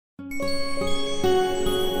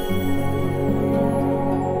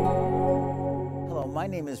My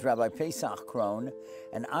name is Rabbi Paysach Krohn,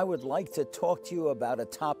 and I would like to talk to you about a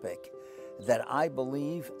topic that I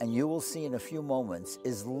believe, and you will see in a few moments,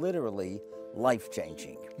 is literally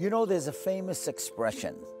life-changing. You know, there's a famous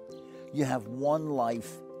expression, you have one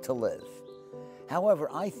life to live. However,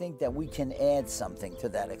 I think that we can add something to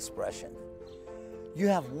that expression. You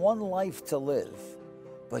have one life to live,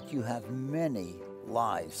 but you have many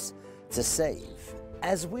lives to save.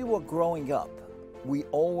 As we were growing up, we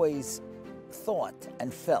always thought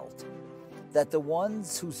and felt that the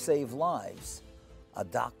ones who save lives are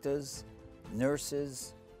doctors,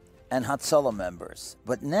 nurses, and Hatzalah members.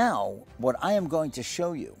 But now, what I am going to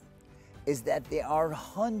show you is that there are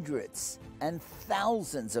hundreds and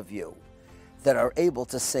thousands of you that are able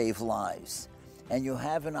to save lives, and you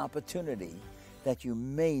have an opportunity that you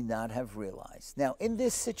may not have realized. Now, in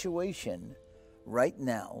this situation, right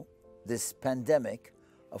now, this pandemic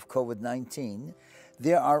of COVID-19,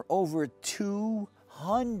 there are over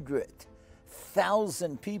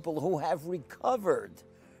 200,000 people who have recovered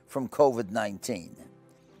from COVID-19.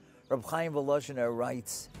 Reb Chaim Volozhiner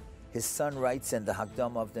writes, his son writes in the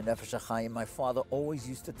Hakdama of the Nefesh HaChaim, my father always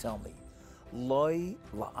used to tell me, Loi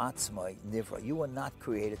la'atzmai nivra, you were not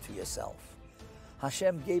created to yourself.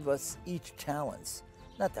 Hashem gave us each talents,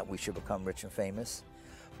 not that we should become rich and famous,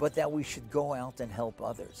 but that we should go out and help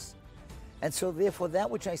others. And so therefore, that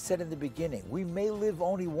which I said in the beginning, we may live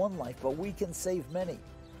only one life, but we can save many.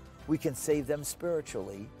 We can save them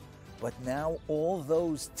spiritually, but now all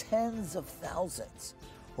those tens of thousands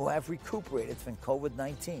who have recuperated from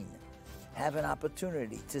COVID-19 have an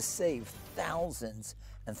opportunity to save thousands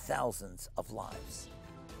and thousands of lives.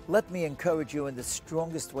 Let me encourage you in the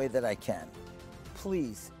strongest way that I can.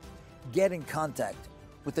 Please get in contact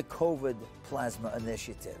with the COVID Plasma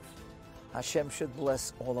Initiative. Hashem should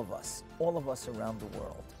bless all of us around the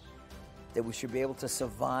world, that we should be able to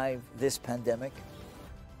survive this pandemic,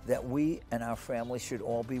 that we and our family should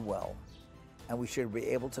all be well, and we should be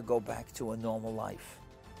able to go back to a normal life.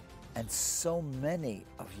 And so many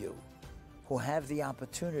of you who have the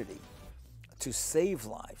opportunity to save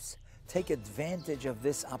lives, take advantage of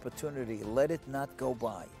this opportunity. Let it not go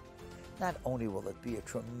by. Not only will it be a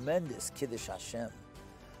tremendous Kiddush Hashem,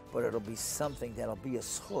 but it'll be something that'll be a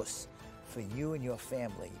schus for you and your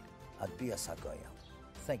family at Bias HaGoyim.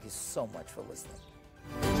 Thank you so much for listening.